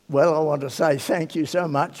Well, I want to say thank you so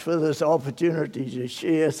much for this opportunity to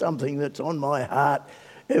share something that's on my heart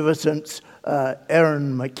ever since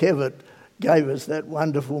Aaron McKevitt gave us that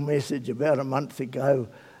wonderful message about a month ago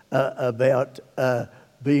about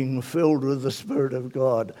being filled with the Spirit of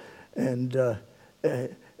God. And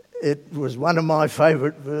it was one of my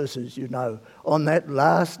favourite verses, you know. On that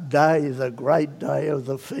last day, the great day of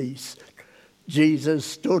the feast, Jesus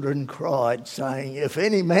stood and cried, saying, "If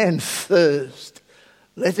any man thirst,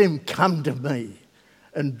 let him come to me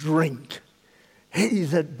and drink. He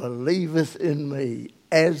that believeth in me,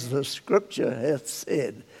 as the Scripture hath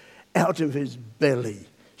said, out of his belly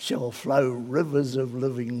shall flow rivers of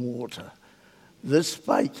living water. This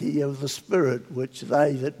spake he of the Spirit, which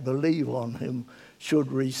they that believe on him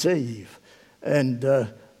should receive." And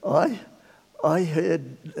I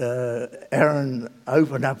heard Aaron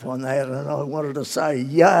open up on that, and I wanted to say,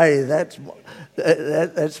 "Yay!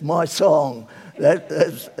 That's my song.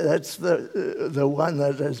 That's the one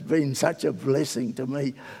that has been such a blessing to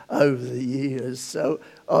me over the years." So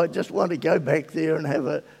I just want to go back there and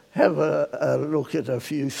have a look at a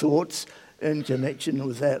few thoughts in connection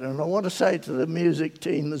with that. And I want to say to the music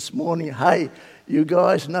team this morning, hey, you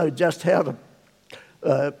guys know just how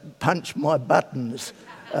to punch my buttons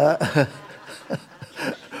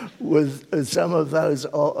with some of those,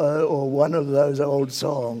 or one of those old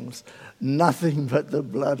songs, "Nothing but the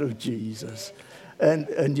blood of Jesus."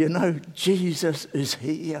 And you know, Jesus is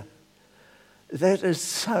here. That is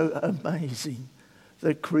so amazing.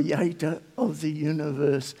 The creator of the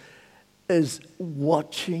universe is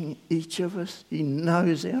watching each of us. He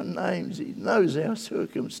knows our names. He knows our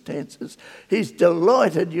circumstances. He's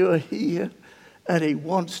delighted you're here, and he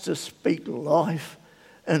wants to speak life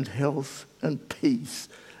and health and peace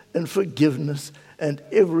and forgiveness and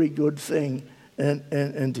every good thing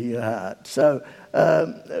into your heart. So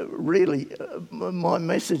really, my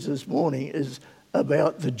message this morning is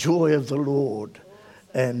about the joy of the Lord.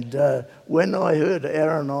 And when I heard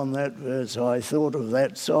Aaron on that verse, I thought of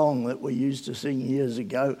that song that we used to sing years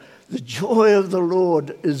ago. The joy of the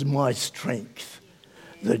Lord is my strength.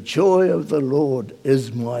 The joy of the Lord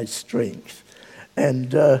is my strength.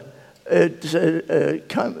 And it's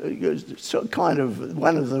kind of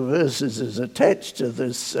one of the verses is attached to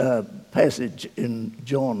this passage in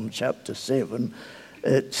John chapter 7.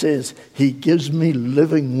 It says, "He gives me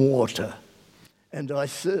living water, and I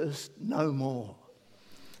thirst no more."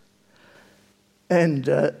 And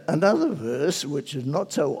another verse, which is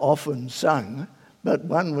not so often sung, but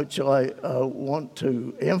one which I want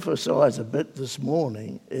to emphasize a bit this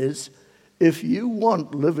morning, is if you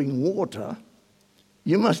want living water,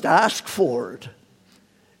 you must ask for it.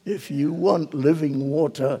 If you want living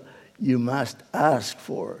water, you must ask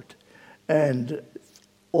for it. And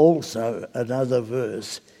also another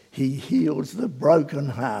verse, "He heals the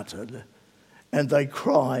brokenhearted, and they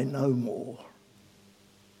cry no more."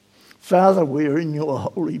 Father, we're in your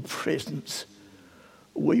holy presence.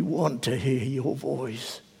 We want to hear your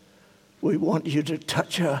voice. We want you to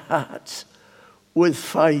touch our hearts with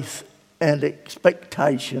faith and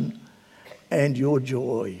expectation and your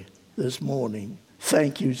joy this morning.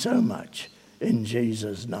 Thank you so much. In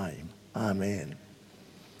Jesus' name, amen.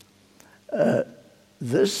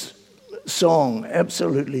 This song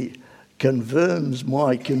absolutely confirms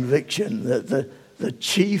my conviction that the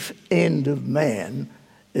chief end of man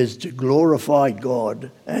is to glorify God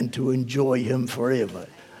and to enjoy him forever.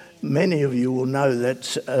 Many of you will know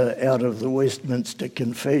that's out of the Westminster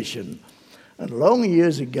Confession. And long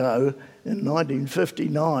years ago, in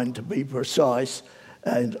 1959 to be precise,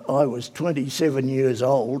 and I was 27 years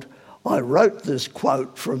old, I wrote this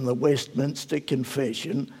quote from the Westminster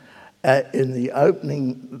Confession in the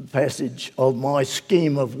opening passage of my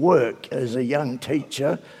scheme of work as a young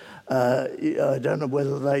teacher. I don't know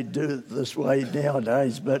whether they do it this way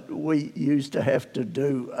nowadays, but we used to have to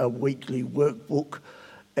do a weekly workbook,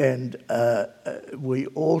 and we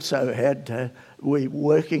also we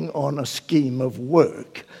working on a scheme of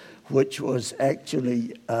work, which was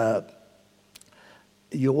actually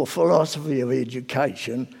your philosophy of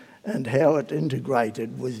education and how it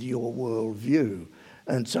integrated with your worldview.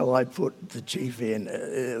 And so I put the chief end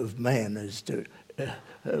of man is to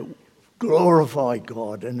glorify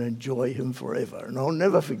God and enjoy him forever. And I'll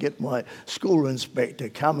never forget my school inspector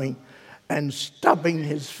coming and stubbing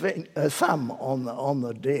his thumb on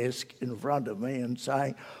the desk in front of me and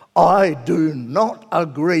saying, "I do not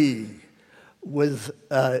agree with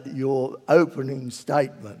your opening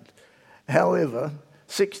statement." However,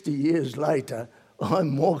 60 years later, I'm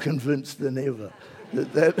more convinced than ever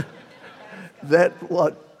that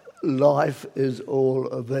what life is all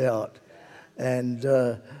about. And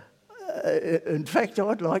in fact,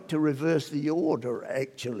 I'd like to reverse the order,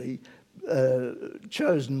 actually,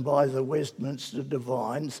 chosen by the Westminster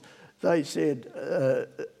Divines. They said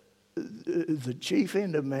the chief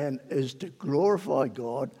end of man is to glorify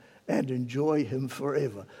God and enjoy him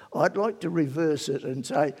forever. I'd like to reverse it and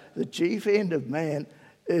say the chief end of man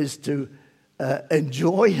is to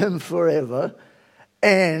enjoy him forever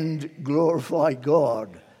and glorify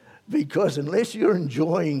God. Because unless you're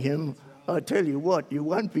enjoying him, I tell you what, you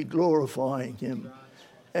won't be glorifying him.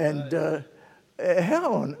 And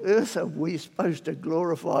how on earth are we supposed to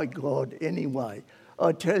glorify God anyway?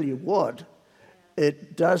 I tell you what,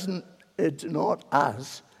 it's not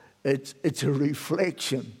us, it's a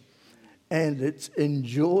reflection. And it's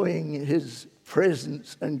enjoying his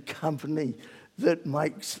presence and company that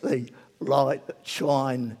makes the light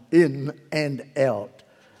shine in and out.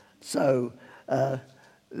 So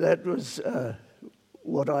that was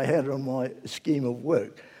what I had on my scheme of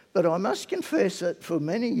work. But I must confess that for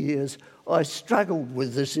many years I struggled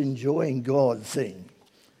with this enjoying God thing.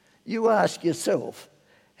 You ask yourself,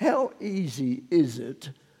 how easy is it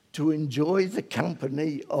to enjoy the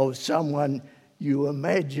company of someone you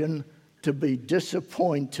imagine to be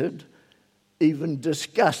disappointed, even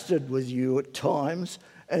disgusted with you at times,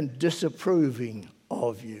 and disapproving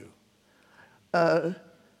of you?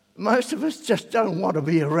 Most of us just don't want to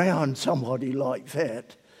be around somebody like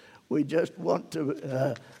that. We just want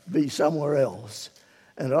to be somewhere else.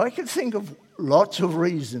 And I can think of lots of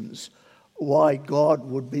reasons why God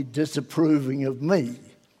would be disapproving of me,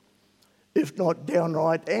 if not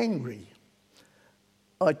downright angry.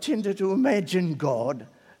 I tended to imagine God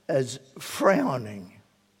as frowning.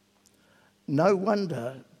 No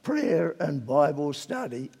wonder prayer and Bible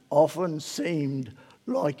study often seemed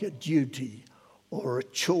like a duty or a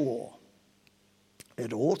chore.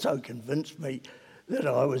 It also convinced me that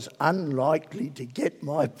I was unlikely to get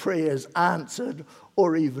my prayers answered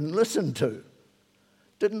or even listened to.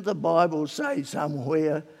 Didn't the Bible say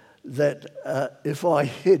somewhere that if I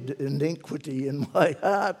hid iniquity in my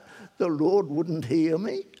heart, the Lord wouldn't hear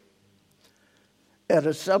me? At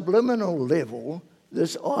a subliminal level,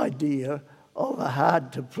 this idea of a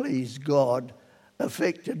hard to please God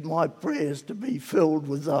affected my prayers to be filled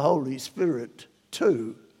with the Holy Spirit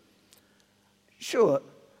too. Sure,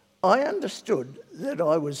 I understood that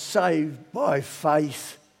I was saved by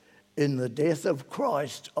faith in the death of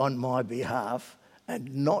Christ on my behalf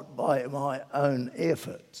and not by my own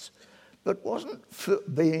efforts, but wasn't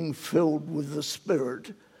being filled with the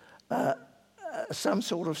Spirit some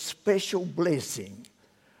sort of special blessing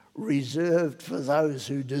reserved for those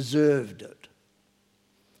who deserved it.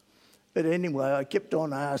 But anyway, I kept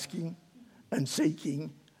on asking and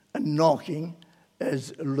seeking and knocking,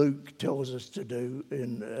 as Luke tells us to do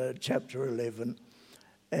in chapter 11.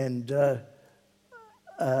 And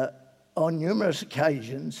on numerous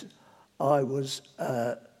occasions, I was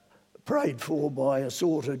prayed for by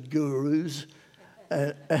assorted gurus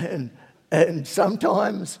and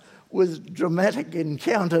sometimes with dramatic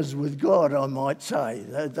encounters with God, I might say.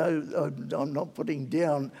 Though I'm not putting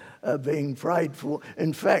down being prayed for.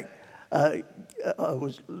 In fact, I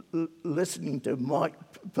was listening to Mike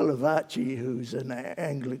Pilavachi, who's an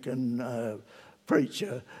Anglican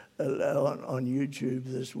preacher, on YouTube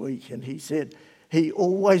this week, and he said he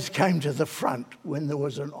always came to the front when there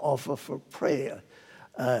was an offer for prayer,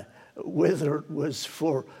 whether it was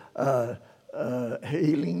for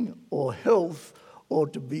healing or health or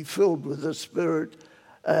to be filled with the Spirit.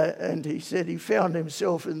 And he said he found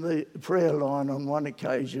himself in the prayer line on one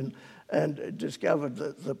occasion and discovered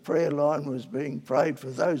that the prayer line was being prayed for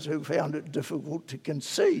those who found it difficult to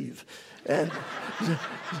conceive. And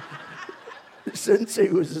since he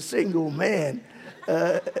was a single man,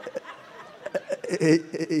 he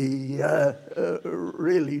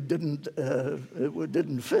really didn't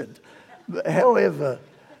fit. However,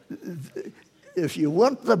 if you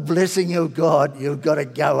want the blessing of God, you've got to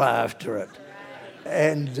go after it.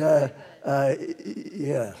 And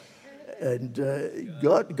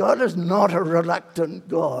God is not a reluctant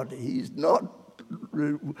God. He's not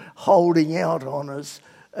holding out on us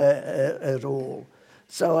at all.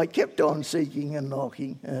 So I kept on seeking and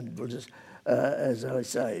knocking, and was, as I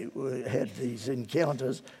say, we had these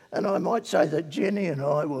encounters. And I might say that Jenny and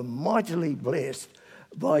I were mightily blessed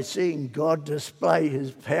by seeing God display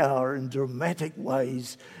his power in dramatic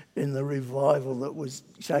ways in the revival that was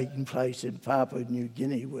taking place in Papua New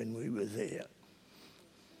Guinea when we were there.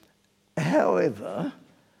 However,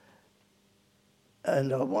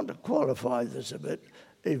 and I want to qualify this a bit,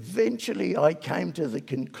 eventually I came to the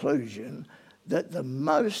conclusion that the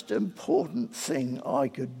most important thing I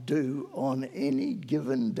could do on any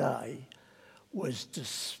given day was to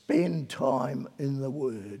spend time in the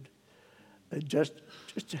Word, just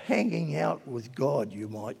hanging out with God, you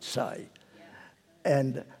might say.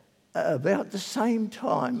 And about the same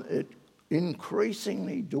time, it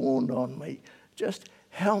increasingly dawned on me just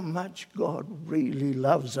how much God really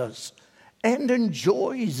loves us and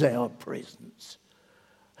enjoys our presence.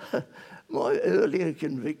 My earlier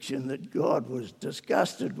conviction that God was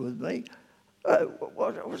disgusted with me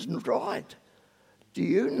wasn't right. Do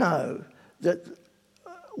you know that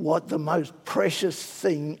what the most precious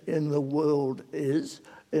thing in the world is,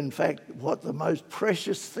 in fact, what the most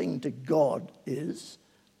precious thing to God is?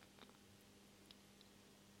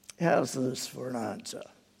 How's this for an answer?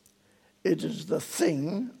 It is the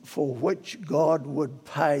thing for which God would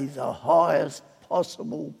pay the highest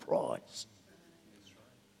possible price.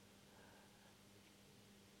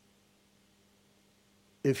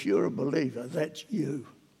 If you're a believer, that's you.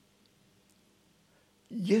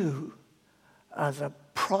 You are the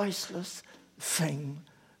priceless thing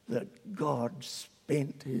that God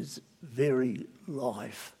spent his very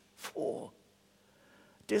life for.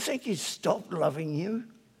 Do you think he's stopped loving you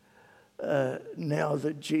now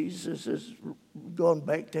that Jesus has gone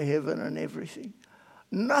back to heaven and everything?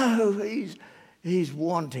 No, he's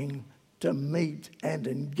wanting to meet and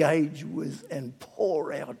engage with and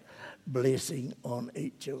pour out blessing on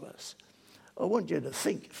each of us. I want you to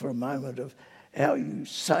think for a moment of how you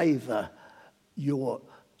savour your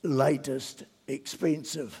latest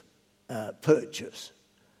expensive purchase.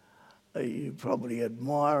 You probably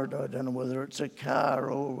admire it. I don't know whether it's a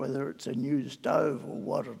car or whether it's a new stove or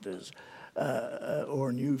what it is, or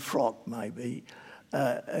a new frock maybe.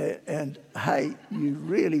 And hey, you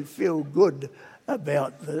really feel good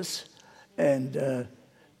about this, and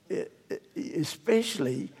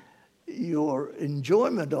especially your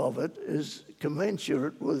enjoyment of it is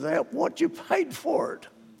commensurate with what you paid for it.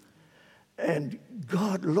 And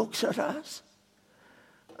God looks at us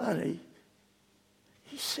and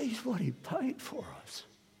he sees what he paid for us.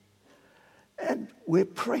 And we're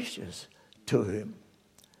precious to him.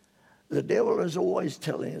 The devil is always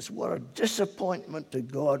telling us what a disappointment to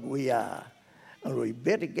God we are. And we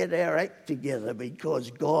better get our act together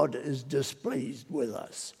because God is displeased with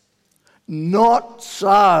us. Not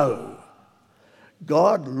so.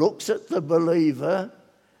 God looks at the believer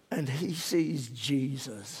and he sees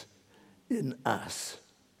Jesus in us.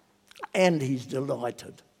 And he's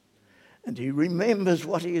delighted. And he remembers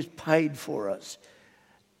what he has paid for us.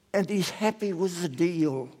 And he's happy with the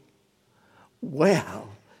deal. Wow.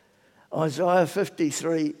 Isaiah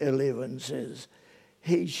 53:11 says,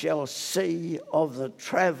 he shall see of the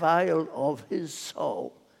travail of his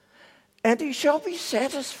soul, and he shall be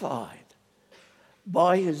satisfied.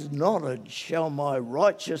 By his knowledge shall my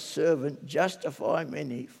righteous servant justify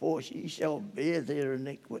many, for he shall bear their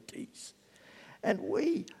iniquities. And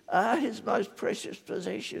we are his most precious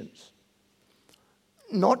possessions.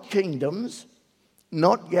 Not kingdoms,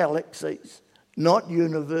 not galaxies, not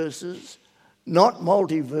universes, not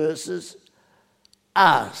multiverses,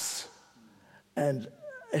 us. And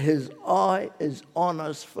his eye is on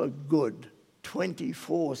us for good,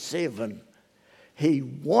 24/7. He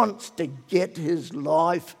wants to get his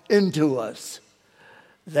life into us.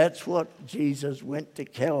 That's what Jesus went to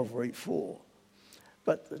Calvary for.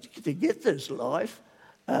 But to get this life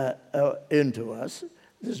into us,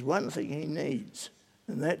 there's one thing he needs,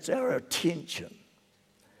 and that's our attention.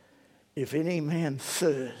 If any man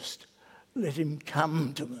thirst, let him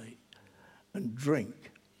come to me and drink.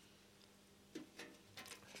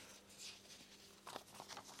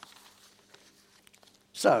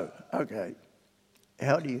 So, okay,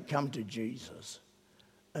 how do you come to Jesus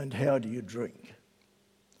and how do you drink?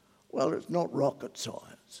 Well, it's not rocket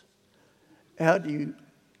science. How do you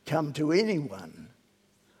come to anyone?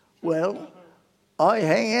 Well, I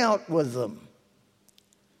hang out with them.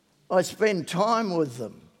 I spend time with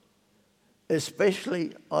them.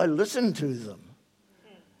 Especially, I listen to them.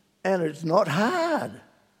 And it's not hard.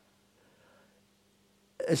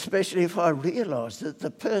 Especially if I realise that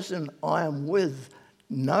the person I am with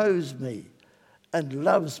knows me and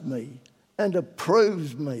loves me and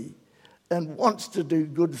approves me and wants to do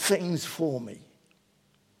good things for me.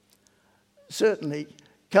 Certainly,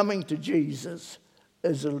 coming to Jesus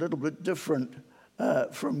is a little bit different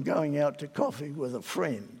from going out to coffee with a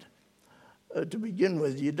friend. To begin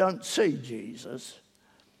with, you don't see Jesus.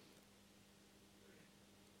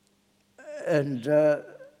 And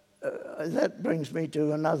that brings me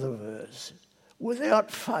to another verse.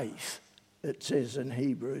 Without faith, it says in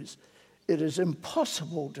Hebrews, it is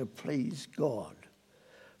impossible to please God.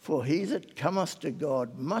 For he that cometh to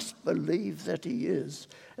God must believe that he is,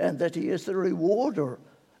 and that he is the rewarder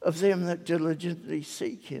of them that diligently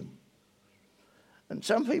seek him. And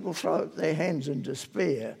some people throw up their hands in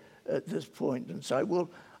despair at this point and say, well,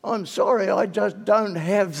 I'm sorry, I just don't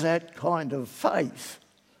have that kind of faith.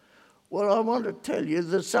 Well, I want to tell you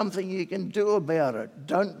there's something you can do about it.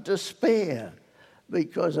 Don't despair,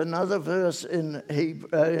 because another verse in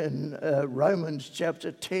Romans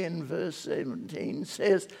chapter 10, verse 17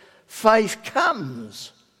 says, faith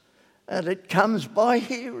comes, and it comes by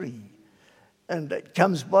hearing, and it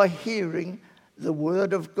comes by hearing the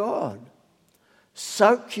word of God.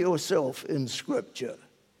 Soak yourself in Scripture.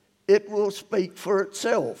 It will speak for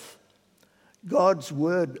itself. God's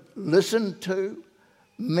word listened to,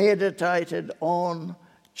 meditated on,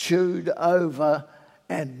 chewed over,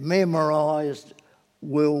 and memorized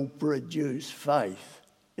will produce faith.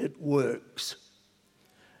 It works.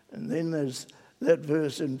 And then there's that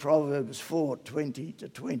verse in Proverbs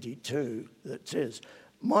 4:20-22 that says,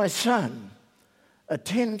 my son,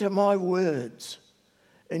 attend to my words.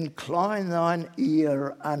 Incline thine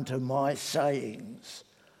ear unto my sayings.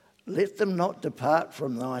 Let them not depart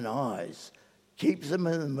from thine eyes. Keep them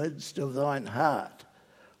in the midst of thine heart.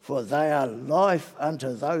 For they are life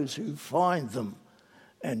unto those who find them,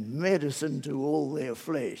 and medicine to all their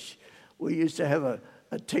flesh. We used to have a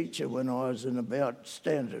teacher when I was in about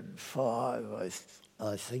Standard 5,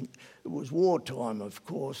 I think. It was wartime, of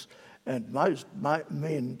course, and most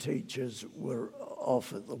men teachers were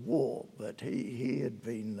off at the war, but he had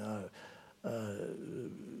been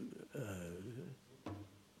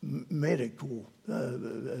medical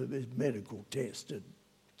test had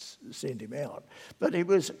sent him out. But he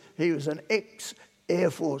was an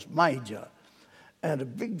ex-Air Force major and a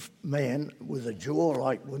big man with a jaw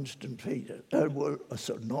like Winston Peters.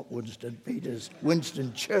 Not Winston Peters,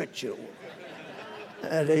 Winston Churchill.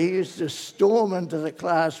 And he used to storm into the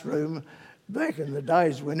classroom back in the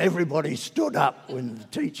days when everybody stood up when the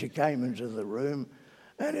teacher came into the room,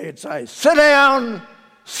 and he'd say, sit down,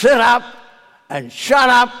 sit up, and shut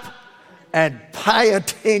up, and pay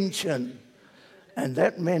attention. And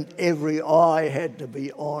that meant every eye had to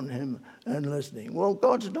be on him and listening. Well,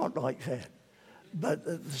 God's not like that. But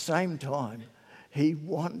at the same time, he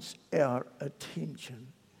wants our attention.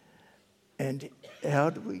 And how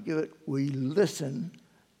do we do it? We listen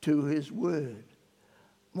to his word.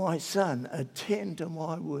 My son, attend to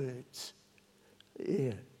my words.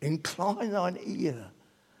 Yeah. Incline thine ear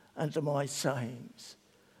unto my sayings.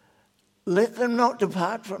 Let them not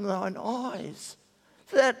depart from thine eyes.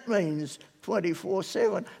 That means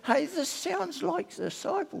 24/7. Hey, this sounds like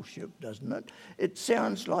discipleship, doesn't it? It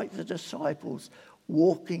sounds like the disciples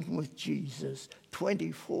walking with Jesus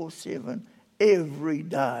 24/7 every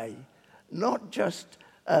day. Not just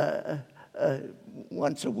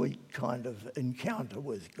once a week kind of encounter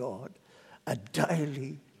with God, a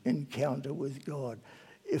daily encounter with God.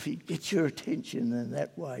 If he gets your attention in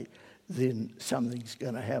that way, then something's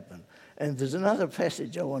going to happen. And there's another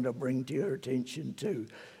passage I want to bring to your attention too.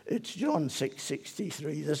 It's John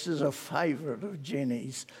 6:63. This is a favourite of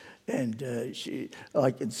Jenny's, and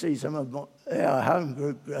I can see some of our home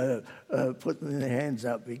group putting their hands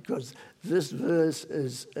up because this verse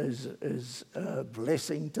is a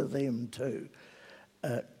blessing to them too.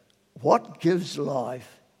 What gives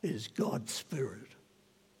life is God's Spirit.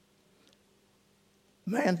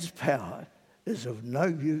 Man's power is of no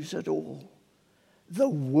use at all. The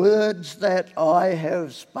words that I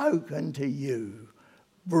have spoken to you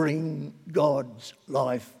bring God's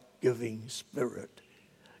life-giving Spirit.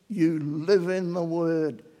 You live in the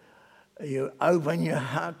Word. You open your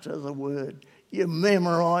heart to the Word. You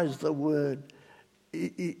memorize the Word.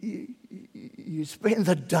 You spend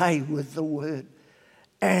the day with the Word.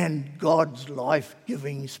 And God's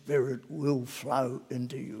life-giving Spirit will flow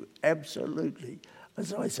into you. Absolutely.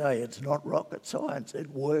 As I say, it's not rocket science. It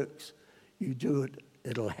works. You do it,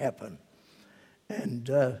 it'll happen. And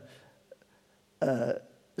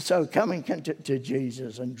so coming to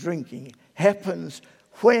Jesus and drinking happens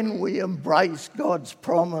when we embrace God's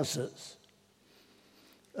promises.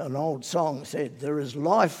 An old song said, there is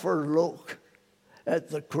life for a look at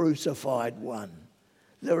the crucified one.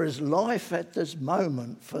 There is life at this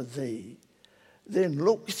moment for thee. Then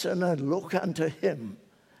look, sinner, look unto him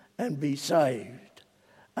and be saved,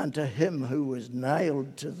 unto him who was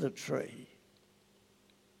nailed to the tree.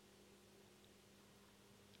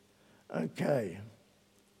 Okay,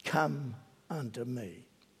 come unto me.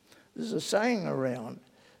 There's a saying around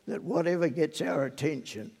that whatever gets our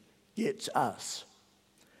attention gets us.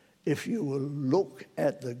 If you will look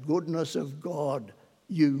at the goodness of God,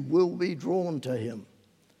 you will be drawn to him.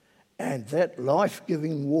 And that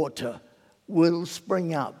life-giving water will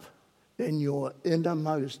spring up in your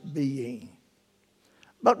innermost being.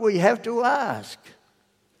 But we have to ask.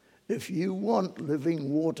 If you want living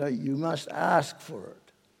water, you must ask for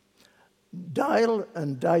it. Dale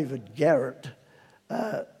and David Garrett,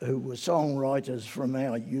 who were songwriters from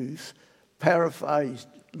our youth, paraphrased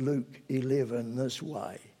Luke 11 this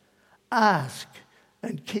way: ask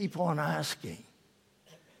and keep on asking,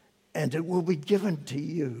 and it will be given to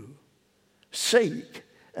you. Seek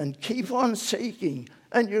and keep on seeking,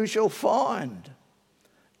 and you shall find.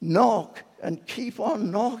 Knock and keep on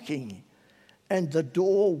knocking, and the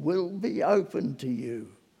door will be open to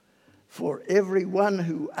you. For everyone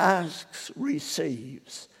who asks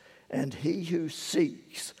receives, and he who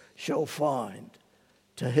seeks shall find.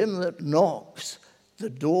 To him that knocks, the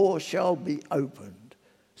door shall be opened.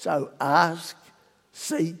 So ask,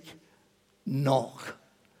 seek, knock.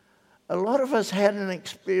 A lot of us had an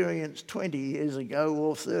experience 20 years ago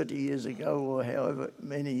or 30 years ago or however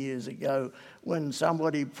many years ago when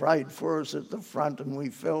somebody prayed for us at the front and we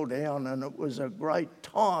fell down, and it was a great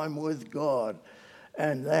time with God.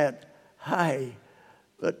 And that, hey,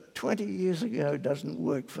 but 20 years ago doesn't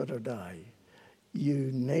work for today.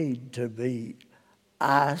 You need to be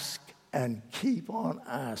ask and keep on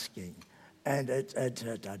asking. And it's a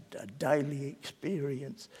daily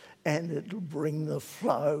experience, and it'll bring the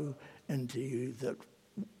flow into you that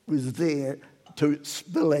was there to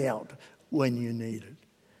spill out when you need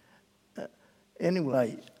it.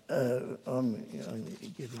 Anyway, I'm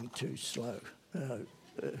getting too slow.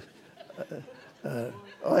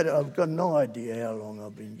 I've got no idea how long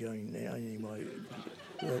I've been going now anyway.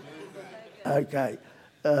 Okay.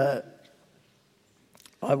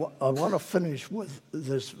 I want to finish with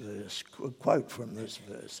this verse, a quote from this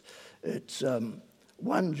verse. It's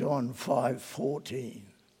 1 John 5:14.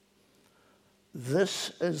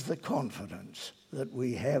 This is the confidence that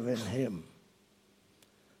we have in him,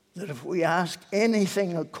 that if we ask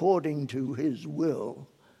anything according to his will,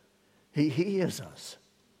 he hears us.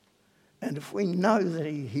 And if we know that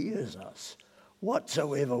he hears us,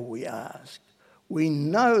 whatsoever we ask, we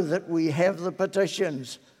know that we have the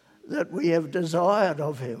petitions that we have desired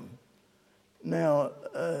of him. Now,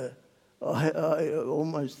 I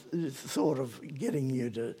almost thought of getting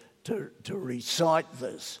you to recite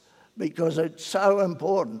this because it's so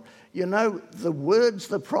important. You know, the words,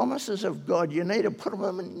 the promises of God, you need to put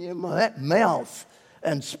them in your mouth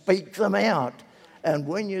and speak them out. And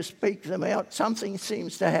when you speak them out, something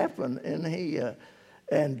seems to happen in here.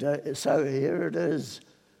 And so here it is.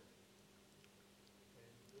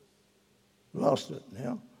 Lost it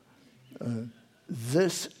now.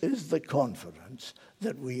 This is the confidence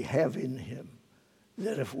that we have in him,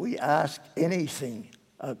 that if we ask anything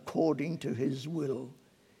according to his will,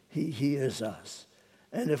 he hears us.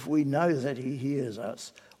 And if we know that he hears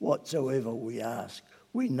us, whatsoever we ask,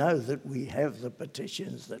 we know that we have the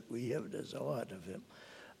petitions that we have desired of him.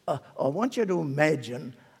 I want you to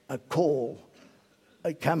imagine a call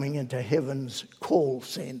coming into heaven's call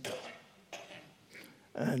centre.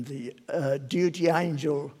 And the duty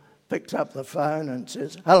angel picks up the phone and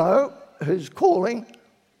says, "Hello, who's calling?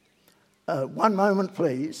 One moment,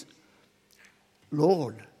 please.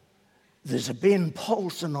 Lord, there's a Ben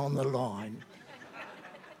Paulson on the line.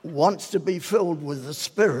 Wants to be filled with the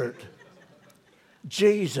Spirit.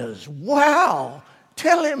 Jesus, wow!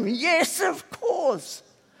 Tell him, yes, of course.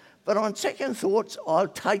 But on second thoughts, I'll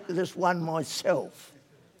take this one myself.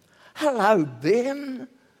 Hello, Ben.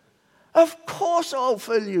 Of course I'll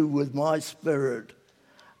fill you with my Spirit.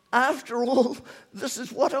 After all, this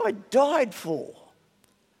is what I died for."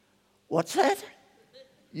 What's that?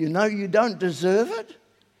 You know you don't deserve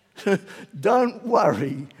it? Don't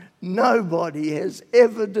worry. Nobody has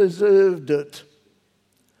ever deserved it.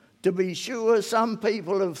 To be sure, some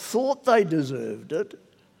people have thought they deserved it,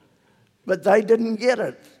 but they didn't get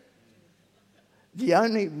it. The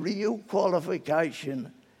only real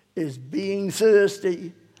qualification is being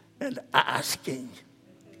thirsty and asking.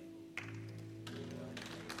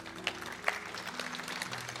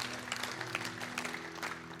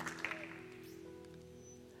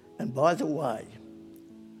 And by the way,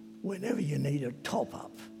 whenever you need a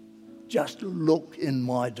top-up, just look in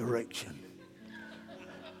my direction.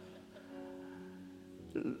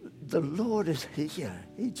 The Lord is here.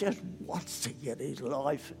 He just wants to get his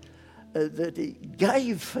life that he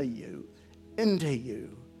gave for you into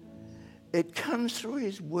you. It comes through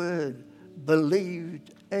his word,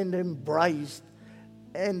 believed and embraced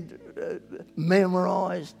and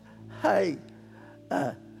memorized. Hey,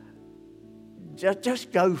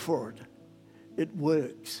 just go for it. It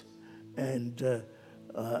works. And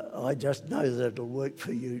I just know that it'll work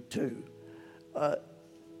for you too.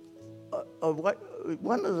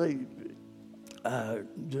 One of the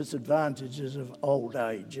disadvantages of old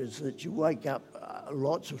age is that you wake up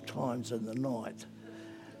lots of times in the night.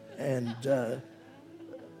 And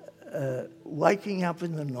waking up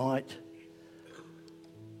in the night,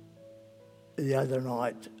 the other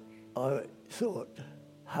night, I thought,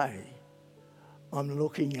 hey, I'm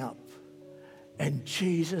looking up and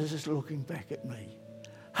Jesus is looking back at me.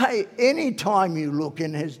 Hey, any time you look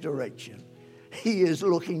in his direction, he is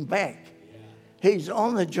looking back. He's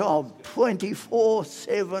on the job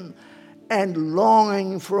 24/7 and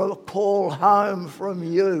longing for a call home from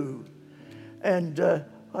you. And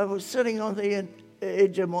I was sitting on the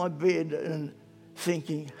edge of my bed and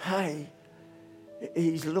thinking, hey,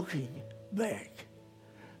 he's looking back.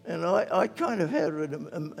 And I kind of had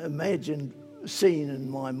an imagined scene in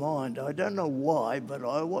my mind. I don't know why, but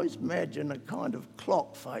I always imagine a kind of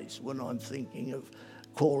clock face when I'm thinking of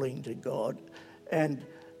calling to God. And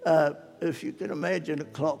if you can imagine a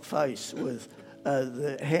clock face with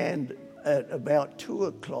the hand at about 2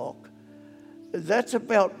 o'clock, that's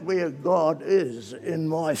about where God is in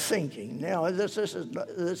my thinking. Now, this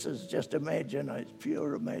is just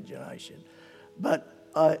pure imagination. But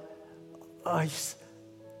I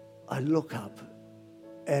look up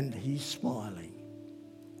and he's smiling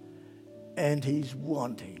and he's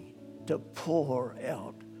wanting to pour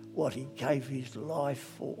out what he gave his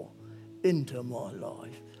life for into my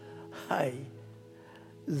life. Hey,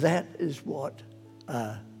 that is what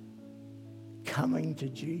coming to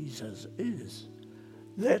Jesus is.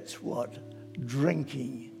 That's what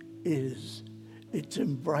drinking is. It's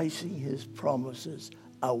embracing his promises,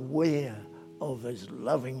 aware of his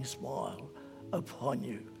loving smile upon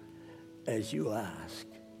you as you ask.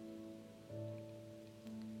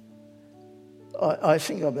 I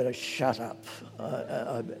think I better shut up.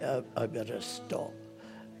 I better stop.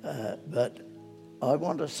 But I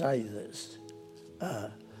want to say this.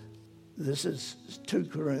 This is 2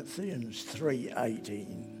 Corinthians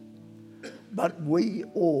 3:18. But we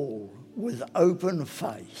all, with open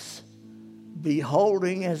face,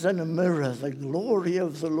 beholding as in a mirror the glory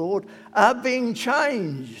of the Lord, are being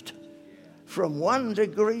changed from one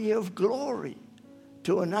degree of glory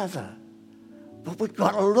to another. But we've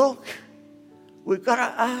got to look. We've got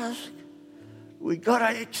to ask. We've got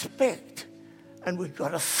to expect. And we've got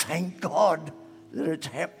to thank God that it's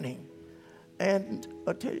happening. And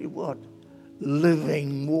I tell you what,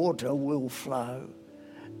 living water will flow.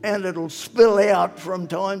 And it'll spill out from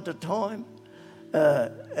time to time.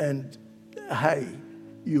 And hey,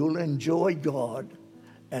 you'll enjoy God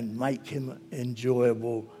and make him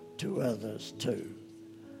enjoyable to others too.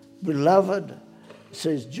 Beloved,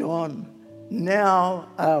 says John, now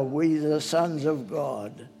are we the sons of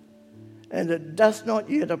God, and it does not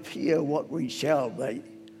yet appear what we shall be,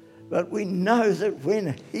 but we know that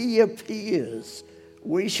when he appears,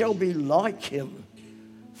 we shall be like him,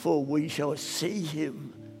 for we shall see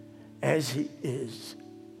him as he is.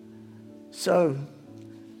 So,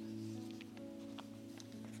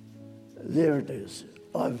 there it is.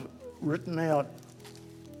 I've written out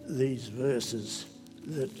these verses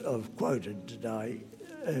that I've quoted today,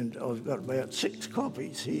 and I've got about 6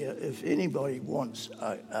 copies here. If anybody wants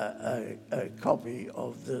a copy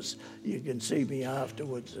of this, you can see me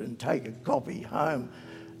afterwards and take a copy home.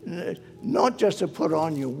 Not just to put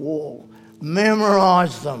on your wall.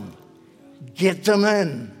 Memorize them. Get them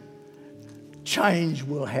in. Change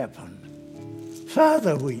will happen.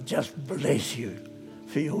 Father, we just bless you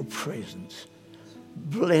for your presence.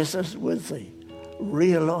 Bless us with the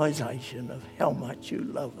realization of how much you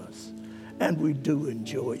love us. And we do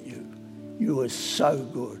enjoy you. You are so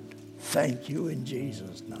good. Thank you in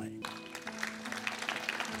Jesus' name.